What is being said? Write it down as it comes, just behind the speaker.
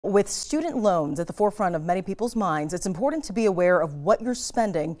With student loans at the forefront of many people's minds, it's important to be aware of what you're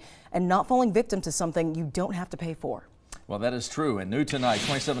spending and not falling victim to something you don't have to pay for. Well, that is true. And new tonight,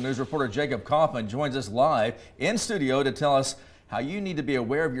 27 News reporter Jacob Kaufman joins us live in studio to tell us how you need to be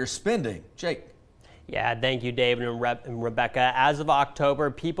aware of your spending. Jake. Yeah, thank you, David and Rebecca. As of October,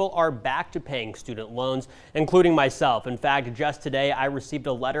 people are back to paying student loans, including myself. In fact, just today, I received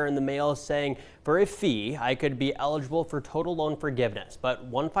a letter in the mail saying for a fee, I could be eligible for total loan forgiveness. But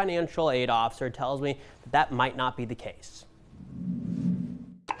one financial aid officer tells me that might not be the case.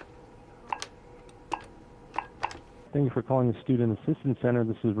 Thank you for calling the Student Assistance Center.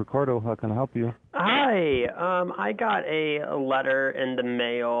 This is Ricardo. How can I help you? Hi, I got a letter in the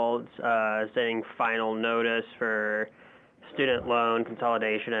mail saying final notice for student loan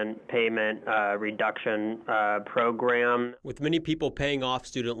consolidation and payment reduction program. With many people paying off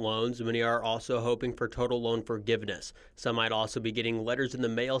student loans, many are also hoping for total loan forgiveness. Some might also be getting letters in the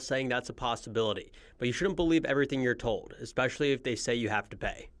mail saying that's a possibility. But you shouldn't believe everything you're told, especially if they say you have to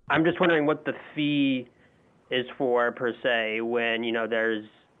pay. I'm just wondering what the fee is for per se when, there's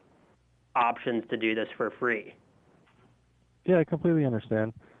options to do this for free. Yeah, I completely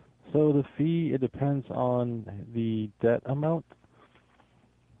understand. So the fee, it depends on the debt amount,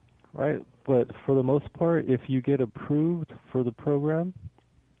 right? But for the most part, if you get approved for the program,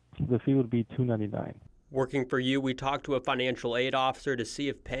 the fee would be $299. Working for you, we talked to a financial aid officer to see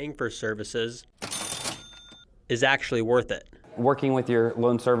if paying for services is actually worth it. Working with your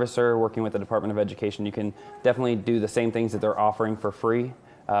loan servicer, working with the Department of Education, you can definitely do the same things that they're offering for free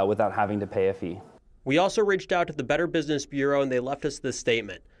without having to pay a fee. We also reached out to the Better Business Bureau and they left us this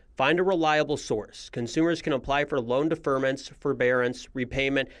statement. Find a reliable source. Consumers can apply for loan deferments, forbearance,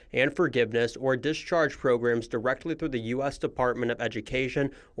 repayment, and forgiveness or discharge programs directly through the U.S. Department of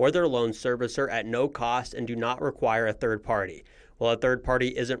Education or their loan servicer at no cost and do not require a third party. While a third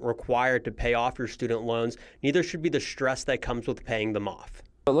party isn't required to pay off your student loans, neither should be the stress that comes with paying them off.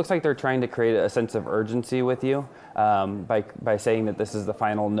 It looks like they're trying to create a sense of urgency with you by saying that this is the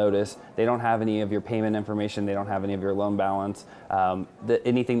final notice. They don't have any of your payment information. They don't have any of your loan balance.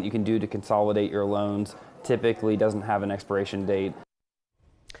 Anything that you can do to consolidate your loans typically doesn't have an expiration date.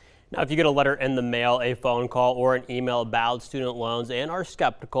 Now, if you get a letter in the mail, a phone call, or an email about student loans and are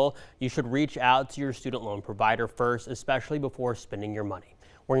skeptical, you should reach out to your student loan provider first, especially before spending your money.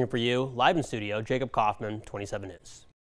 Working for you, live in studio, Jacob Kaufman, 27 News.